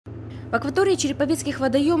В акватории череповецких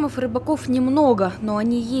водоемов рыбаков немного, но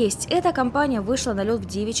они есть. Эта компания вышла на лед в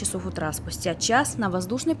 9 часов утра. Спустя час на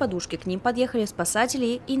воздушной подушке к ним подъехали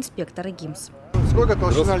спасатели и инспекторы ГИМС. Сколько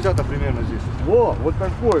толщина льда-то примерно здесь? О, вот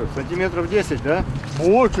такой. Сантиметров 10, да?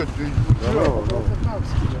 О, что ты?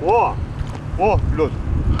 О, лед.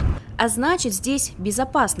 А значит, здесь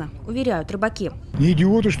безопасно, уверяют рыбаки. Не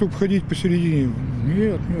идиоты, чтобы ходить посередине.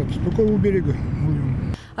 Нет, спокойно у берега.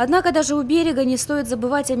 Однако даже у берега не стоит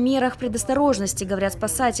забывать о мерах предосторожности, говорят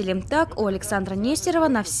спасатели. Так, у Александра Нестерова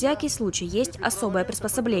на всякий случай есть особое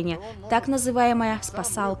приспособление, так называемая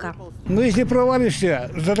спасалка. Но если провалишься,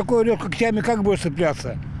 за такой лед когтями как будешь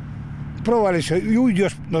цепляться? Провалишься и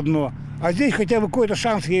уйдешь на дно. А здесь хотя бы какой-то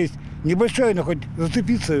шанс есть. Небольшой, но хоть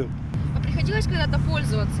зацепиться. А приходилось когда-то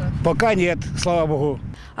пользоваться? Пока нет, слава богу.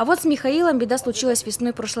 А вот с Михаилом беда случилась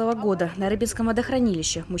весной прошлого года. На Рыбинском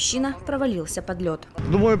водохранилище мужчина провалился под лед.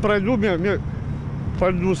 Думаю, пройду по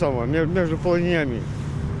льду сама, между полынями.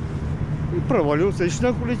 И провалился, и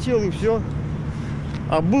шнак улетел, и все.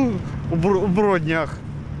 А был в Броднях.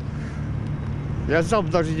 Я сам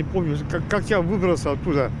даже не помню, как я выбрался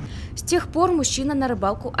оттуда. С тех пор мужчина на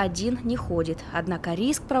рыбалку один не ходит. Однако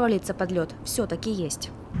риск провалиться под лед все-таки есть.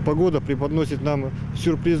 Погода преподносит нам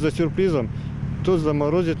сюрприз за сюрпризом. То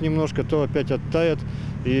заморозит немножко, то опять оттает.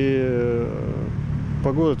 И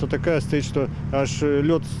погода-то такая стоит, что аж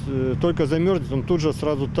лед только замерзнет, он тут же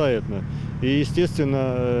сразу тает. И,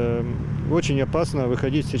 естественно, очень опасно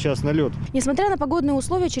выходить сейчас на лед. Несмотря на погодные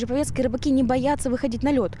условия, череповецкие рыбаки не боятся выходить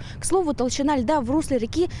на лед. К слову, толщина льда в русле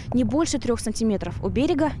реки не больше 3 сантиметров, у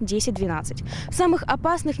берега 10-12. В самых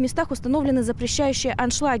опасных местах установлены запрещающие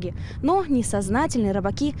аншлаги, но несознательные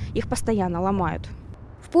рыбаки их постоянно ломают.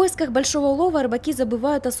 В поисках большого улова рыбаки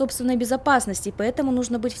забывают о собственной безопасности, поэтому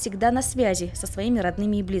нужно быть всегда на связи со своими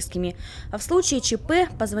родными и близкими. А в случае ЧП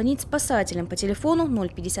позвонить спасателям по телефону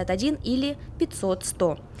 051 или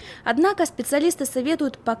 500-100. Однако специалисты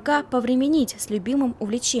советуют пока повременить с любимым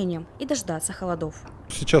увлечением и дождаться холодов.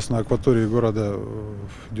 Сейчас на акватории города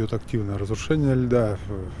идет активное разрушение льда.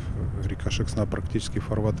 Река Шексна практически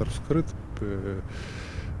фарватер вскрыт.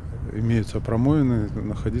 Имеются промоины,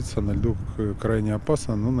 находиться на льду крайне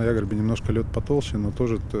опасно. Ну, на Ягребе немножко лед потолще, но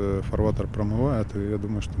тоже фарватер промывает. И я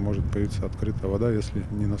думаю, что может появиться открытая вода, если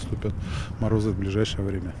не наступят морозы в ближайшее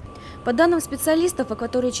время. По данным специалистов, в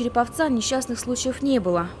акватории Череповца несчастных случаев не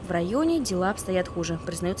было. В районе дела обстоят хуже,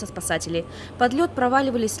 признаются спасатели. Под лед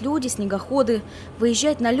проваливались люди, снегоходы.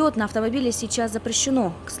 Выезжать на лед на автомобиле сейчас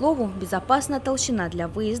запрещено. К слову, безопасная толщина для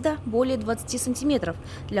выезда более 20 сантиметров.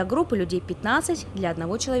 Для группы людей 15, для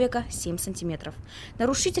одного человека 7 сантиметров.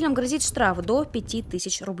 Нарушителям грозит штраф до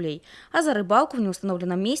 5000 рублей. А за рыбалку в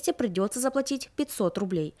неустановленном месте придется заплатить 500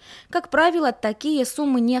 рублей. Как правило, такие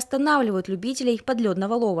суммы не останавливают любителей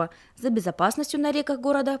подледного лова. За безопасностью на реках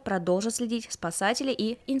города продолжат следить спасатели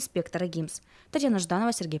и инспекторы ГИМС. Татьяна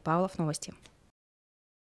Жданова, Сергей Павлов. Новости.